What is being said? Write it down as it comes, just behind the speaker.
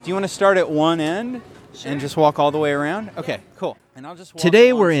Do you want to start at one end and just walk all the way around? Okay, cool. And I'll just walk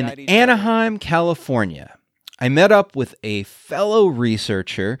Today we're alongside in each other. Anaheim, California. I met up with a fellow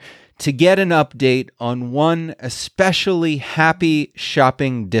researcher to get an update on one especially happy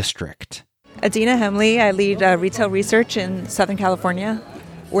shopping district. Adina Hemley, I lead retail research in Southern California.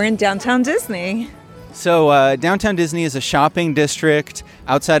 We're in downtown Disney. So downtown Disney is a shopping district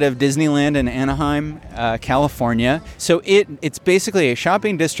outside of Disneyland in Anaheim, California. So it's basically a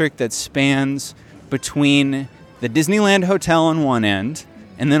shopping district that spans between the Disneyland Hotel on one end,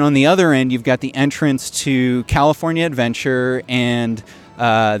 and then on the other end you've got the entrance to California Adventure and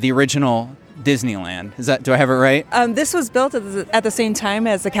the original Disneyland. Do I have it right? This was built at the same time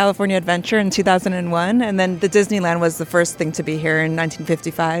as the California Adventure in 2001, and then the Disneyland was the first thing to be here in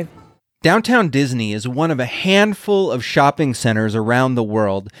 1955. Downtown Disney is one of a handful of shopping centers around the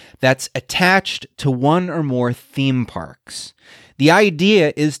world that's attached to one or more theme parks. The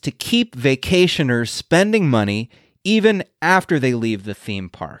idea is to keep vacationers spending money even after they leave the theme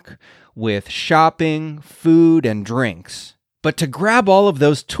park, with shopping, food, and drinks. But to grab all of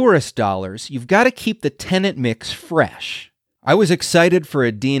those tourist dollars, you've got to keep the tenant mix fresh. I was excited for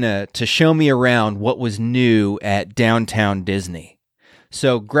Adina to show me around what was new at downtown Disney.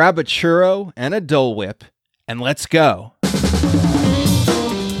 So grab a churro and a Dole Whip, and let's go.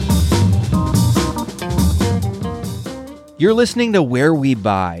 You're listening to Where We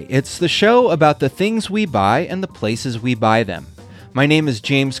Buy. It's the show about the things we buy and the places we buy them. My name is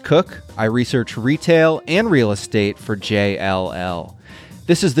James Cook. I research retail and real estate for JLL.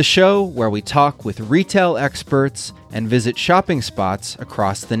 This is the show where we talk with retail experts and visit shopping spots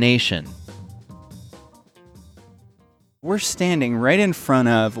across the nation. We're standing right in front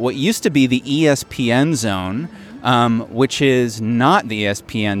of what used to be the ESPN zone, which is not the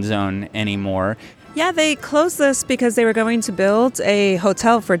ESPN zone anymore. Yeah, they closed this because they were going to build a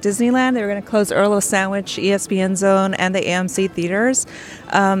hotel for Disneyland. They were going to close Earl of Sandwich, ESPN Zone, and the AMC theaters.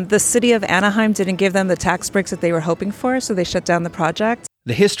 The city of Anaheim didn't give them the tax breaks that they were hoping for, so they shut down the project.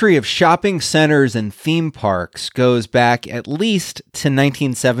 The history of shopping centers and theme parks goes back at least to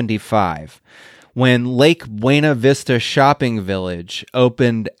 1975, when Lake Buena Vista Shopping Village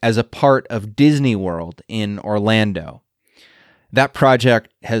opened as a part of Disney World in Orlando. That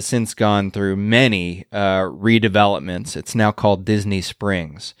project has since gone through many redevelopments. It's now called Disney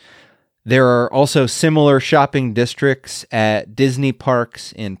Springs. There are also similar shopping districts at Disney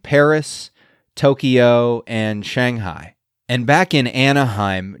parks in Paris, Tokyo, and Shanghai. And back in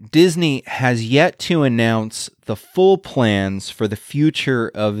Anaheim, Disney has yet to announce the full plans for the future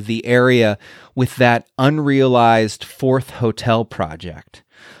of the area with that unrealized fourth hotel project.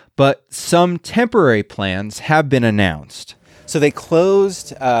 But some temporary plans have been announced. So they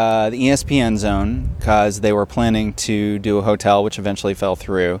closed the ESPN zone because they were planning to do a hotel, which eventually fell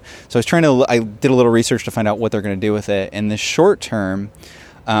through. So I did a little research to find out what they're going to do with it. In the short term,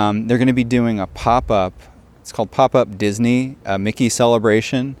 they're going to be doing a pop-up. It's called Pop-Up Disney, a Mickey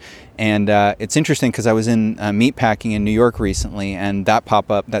celebration. And it's interesting because I was in Meatpacking in New York recently, and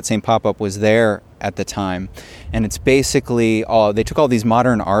that same pop-up was there at the time. And it's basically they took all these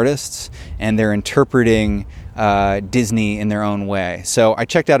modern artists and they're interpreting Disney in their own way. So I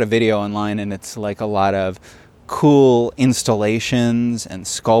checked out a video online, and it's like a lot of cool installations and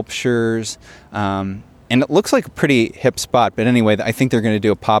sculptures. And it looks like a pretty hip spot. But anyway, I think they're going to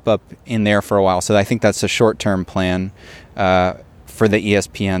do a pop-up in there for a while. So I think that's a short-term plan for the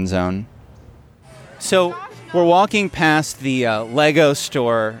ESPN zone. So we're walking past the Lego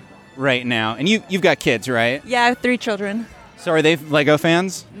store right now. And you've got kids, right? Yeah, I have 3 children. So are they Lego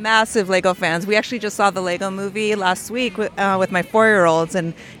fans? Massive Lego fans. We actually just saw the Lego movie last week with my 4-year-olds,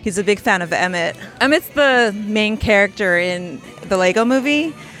 and he's a big fan of Emmett. Emmett's the main character in the Lego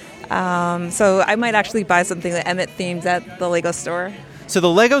movie. So I might actually buy something that Emmett themed at the Lego store. So the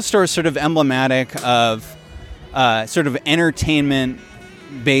Lego store is sort of emblematic of sort of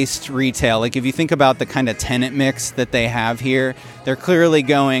entertainment-based retail. Like if you think about the kind of tenant mix that they have here, they're clearly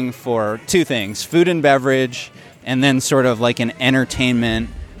going for 2 things, food and beverage, and then sort of like an entertainment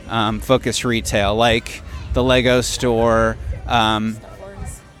focused retail, like the Lego store.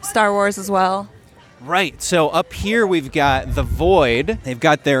 Star Wars as well. Right. So up here we've got The Void. They've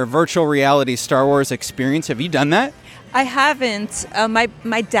got their virtual reality Star Wars experience. Have you done that? I haven't.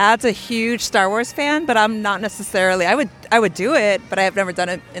 My dad's a huge Star Wars fan, but I'm not necessarily. I would do it, but I have never done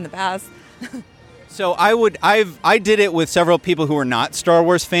it in the past. So I did it with several people who were not Star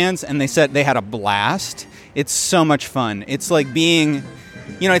Wars fans, and they said they had a blast. It's so much fun. It's like being,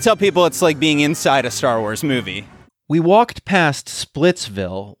 I tell people it's like being inside a Star Wars movie. We walked past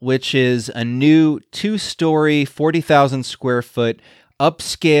Splitsville, which is a new 2-story, 40,000 square foot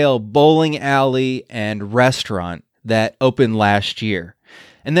upscale bowling alley and restaurant that opened last year.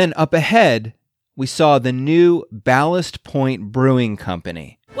 And then up ahead, we saw the new Ballast Point Brewing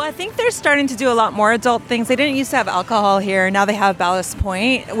Company. Well, I think they're starting to do a lot more adult things. They didn't used to have alcohol here. Now they have Ballast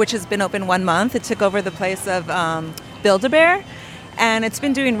Point, which has been open 1 month. It took over the place of Build-A-Bear, and it's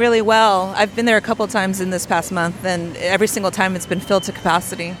been doing really well. I've been there a couple times in this past month, and every single time it's been filled to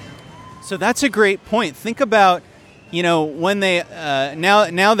capacity. So that's a great point. Think about, when they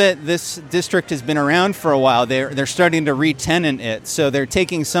now that this district has been around for a while, they're starting to re-tenant it. So they're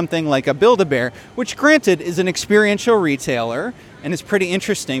taking something like a Build-A-Bear, which granted is an experiential retailer and it's pretty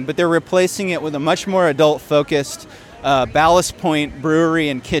interesting, but they're replacing it with a much more adult-focused Ballast Point brewery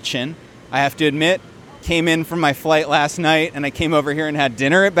and kitchen. I have to admit, came in from my flight last night and I came over here and had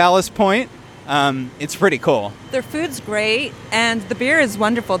dinner at Ballast Point. It's pretty cool. Their food's great, and the beer is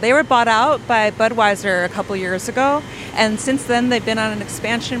wonderful. They were bought out by Budweiser a couple years ago, and since then they've been on an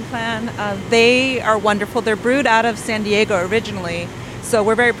expansion plan. They are wonderful. They're brewed out of San Diego originally, so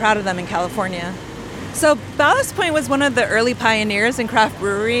we're very proud of them in California. So Ballast Point was one of the early pioneers in craft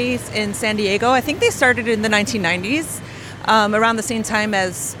breweries in San Diego. I think they started in the 1990s, around the same time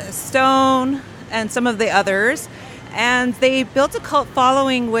as Stone and some of the others. And they built a cult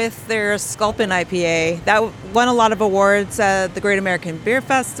following with their Sculpin IPA. That won a lot of awards at the Great American Beer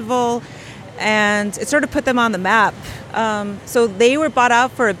Festival, and it sort of put them on the map. So they were bought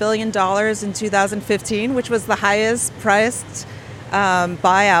out for $1 billion in 2015, which was the highest priced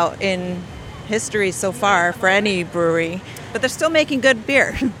buyout in history so far for any brewery. But they're still making good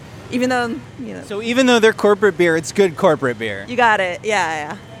beer, even though, So even though they're corporate beer, it's good corporate beer. You got it,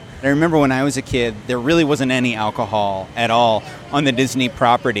 yeah. I remember when I was a kid, there really wasn't any alcohol at all on the Disney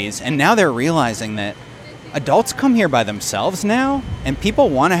properties. And now they're realizing that adults come here by themselves now, and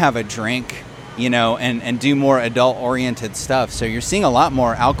people want to have a drink, and do more adult-oriented stuff. So you're seeing a lot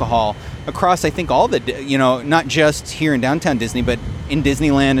more alcohol across, I think, all the, not just here in downtown Disney, but in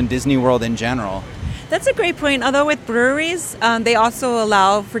Disneyland and Disney World in general. That's a great point. Although with breweries, they also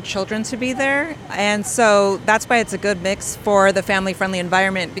allow for children to be there. And so that's why it's a good mix for the family-friendly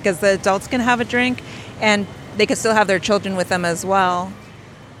environment, because the adults can have a drink and they can still have their children with them as well.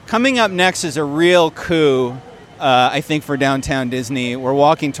 Coming up next is a real coup, I think, for downtown Disney. We're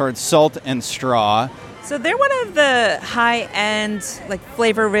walking towards Salt and Straw. So they're one of the high-end,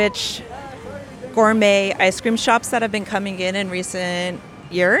 flavor-rich gourmet ice cream shops that have been coming in recent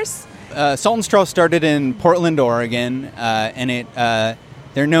years. Salt and Straw started in Portland, Oregon, and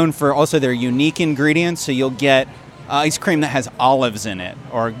they're known for also their unique ingredients. So you'll get ice cream that has olives in it,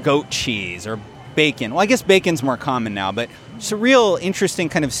 or goat cheese, or bacon. Well, I guess bacon's more common now, but it's a real interesting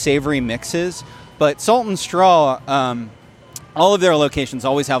kind of savory mixes. But Salt and Straw, all of their locations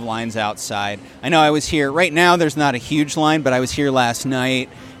always have lines outside. I know I was here. Right now there's not a huge line, but I was here last night,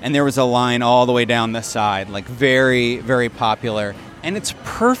 and there was a line all the way down the side, very, very popular. And it's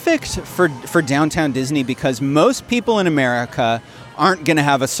perfect for downtown Disney because most people in America aren't going to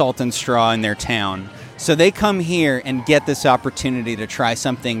have a Salt and Straw in their town. So they come here and get this opportunity to try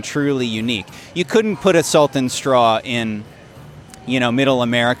something truly unique. You couldn't put a Salt and Straw in, middle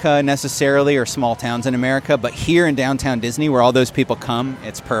America necessarily, or small towns in America, but here in downtown Disney where all those people come,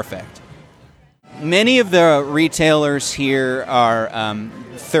 it's perfect. Many of the retailers here are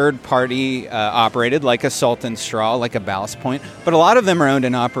third-party operated, like a Salt and Straw, like a Ballast Point, but a lot of them are owned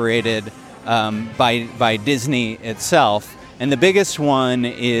and operated by Disney itself. And the biggest one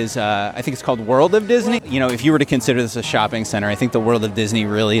is, I think it's called World of Disney. If you were to consider this a shopping center, I think the World of Disney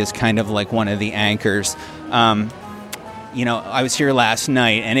really is kind of like one of the anchors. I was here last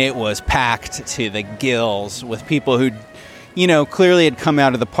night, and it was packed to the gills with people who clearly had come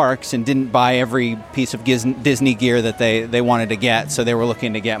out of the parks and didn't buy every piece of Disney gear that they wanted to get, so they were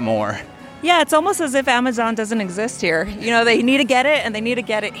looking to get more. Yeah, it's almost as if Amazon doesn't exist here. They need to get it, and they need to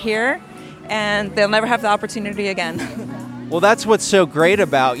get it here, and they'll never have the opportunity again. Well, that's what's so great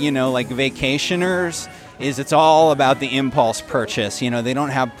about, vacationers, is it's all about the impulse purchase. They don't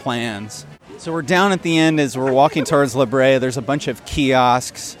have plans. So we're down at the end as we're walking towards La Brea. There's a bunch of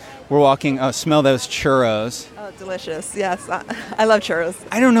kiosks. We're walking, smell those churros. Oh, delicious. Yes, I love churros.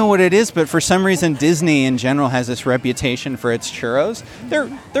 I don't know what it is, but for some reason Disney in general has this reputation for its churros.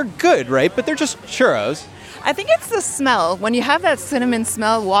 They're good, right? But they're just churros. I think it's the smell. When you have that cinnamon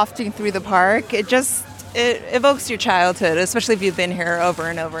smell wafting through the park, it evokes your childhood, especially if you've been here over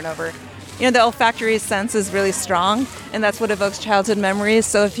and over and over. The olfactory sense is really strong, and that's what evokes childhood memories.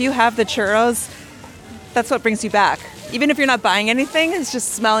 So if you have the churros, that's what brings you back. Even if you're not buying anything, it's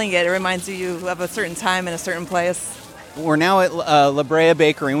just smelling it. It reminds you of a certain time in a certain place. We're now at La Brea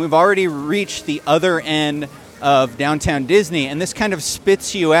Bakery, and we've already reached the other end of downtown Disney, and this kind of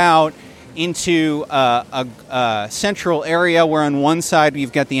spits you out into a central area where on one side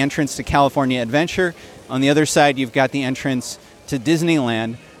you've got the entrance to California Adventure, on the other side you've got the entrance to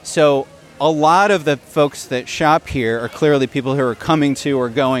Disneyland. So a lot of the folks that shop here are clearly people who are coming to or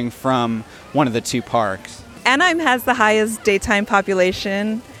going from one of the two parks. Anaheim has the highest daytime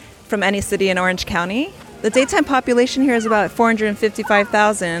population from any city in Orange County. The daytime population here is about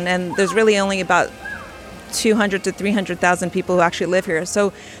 455,000, and there's really only about 200 to 300,000 people who actually live here.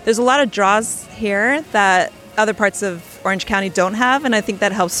 So there's a lot of draws here that other parts of Orange County don't have, and I think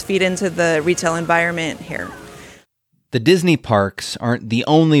that helps feed into the retail environment here. The Disney parks aren't the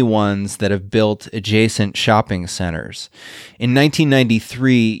only ones that have built adjacent shopping centers. In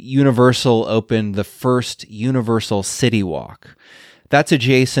 1993, Universal opened the first Universal City Walk. That's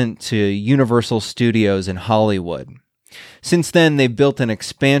adjacent to Universal Studios in Hollywood. Since then, they've built an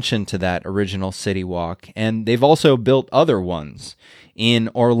expansion to that original City Walk, and they've also built other ones in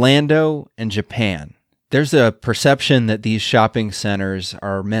Orlando and Japan. There's a perception that these shopping centers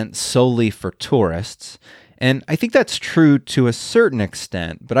are meant solely for tourists, and I think that's true to a certain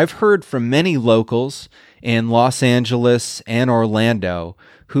extent, but I've heard from many locals in Los Angeles and Orlando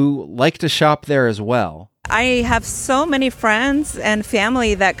who like to shop there as well. I have so many friends and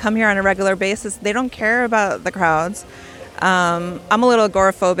family that come here on a regular basis. They don't care about the crowds. I'm a little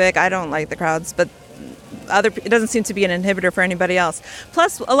agoraphobic. I don't like the crowds, but it doesn't seem to be an inhibitor for anybody else.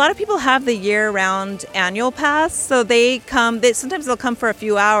 Plus, a lot of people have the year-round annual pass, so sometimes they'll come for a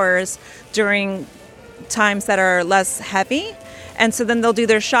few hours during times that are less heavy, and so then they'll do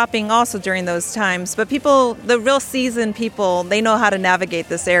their shopping also during those times. But the real seasoned people, they know how to navigate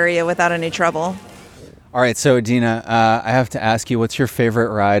this area without any trouble. All right, so Adina, I have to ask you, what's your favorite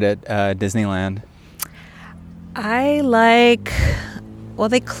ride at Disneyland? They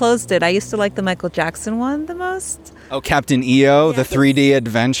closed it. I used to like the Michael Jackson one the most. Oh, Captain EO, the 3D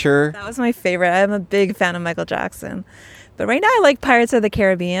adventure. That was my favorite. I'm a big fan of Michael Jackson. But right now I like Pirates of the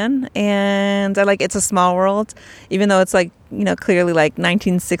Caribbean, and I like It's a Small World, even though it's clearly like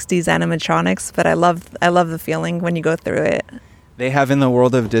 1960s animatronics, but I love the feeling when you go through it. They have in the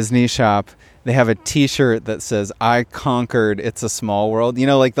World of Disney shop, they have a t-shirt that says, "I conquered It's a Small World."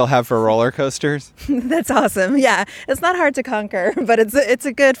 Like they'll have for roller coasters. That's awesome. Yeah. It's not hard to conquer, but it's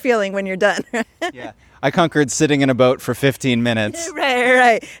a good feeling when you're done. Yeah. I conquered sitting in a boat for 15 minutes.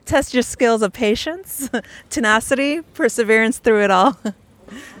 Right. Test your skills of patience, tenacity, perseverance through it all.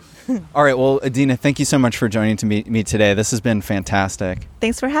 All right. Well, Adina, thank you so much for joining me today. This has been fantastic.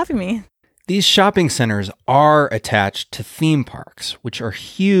 Thanks for having me. These shopping centers are attached to theme parks, which are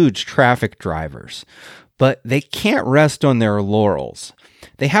huge traffic drivers, but they can't rest on their laurels.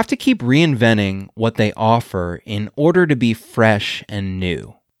 They have to keep reinventing what they offer in order to be fresh and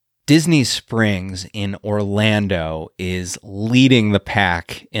new. Disney Springs in Orlando is leading the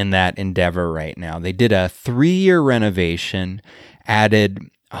pack in that endeavor right now. They did a 3-year renovation, added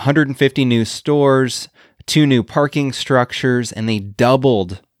 150 new stores, 2 new parking structures, and they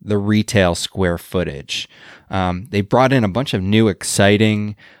doubled the retail square footage. They brought in a bunch of new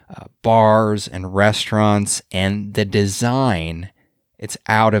exciting bars and restaurants, and the design, it's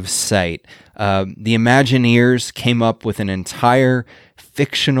out of sight. The Imagineers came up with an entire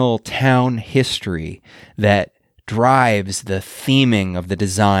fictional town history that drives the theming of the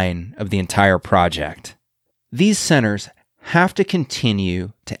design of the entire project. These centers have to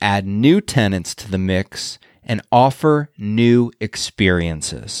continue to add new tenants to the mix and offer new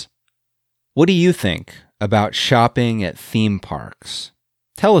experiences. What do you think about shopping at theme parks?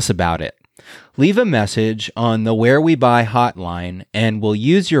 Tell us about it. Leave a message on the Where We Buy hotline, and we'll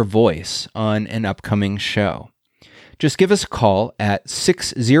use your voice on an upcoming show. Just give us a call at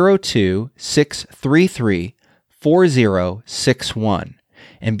 602-633-4061,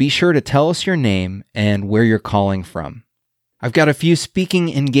 and be sure to tell us your name and where you're calling from. I've got a few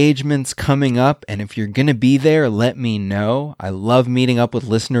speaking engagements coming up, and if you're going to be there, let me know. I love meeting up with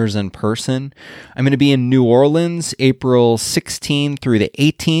listeners in person. I'm going to be in New Orleans, April 16th through the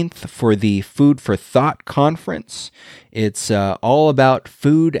 18th for the Food for Thought Conference. It's all about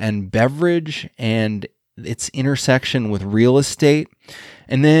food and beverage and its intersection with real estate.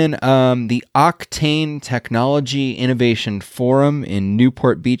 And then the Octane Technology Innovation Forum in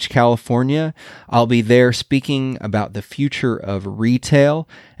Newport Beach, California. I'll be there speaking about the future of retail,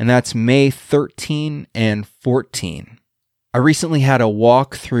 and that's May 13 and 14. I recently had a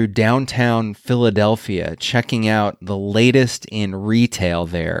walk through downtown Philadelphia, checking out the latest in retail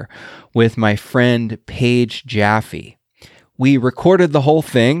there with my friend Paige Jaffe. We recorded the whole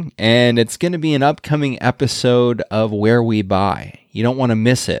thing, and it's going to be an upcoming episode of Where We Buy. You don't want to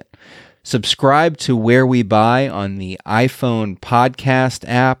miss it. Subscribe to Where We Buy on the iPhone podcast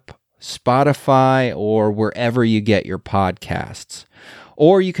app, Spotify, or wherever you get your podcasts.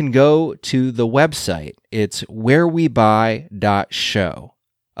 Or you can go to the website. It's wherewebuy.show.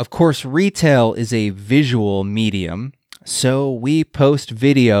 Of course, retail is a visual medium, so we post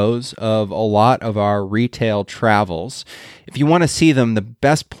videos of a lot of our retail travels. If you want to see them, the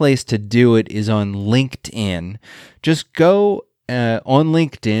best place to do it is on LinkedIn. Just go on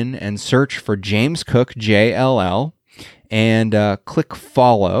LinkedIn and search for James Cook, JLL, and click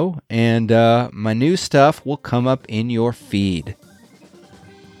follow, and my new stuff will come up in your feed.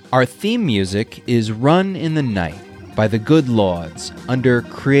 Our theme music is Run in the Night by the Good Lords under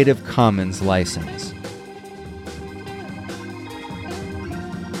Creative Commons license.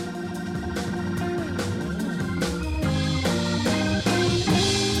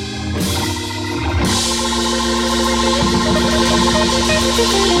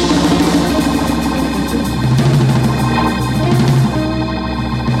 Thank you.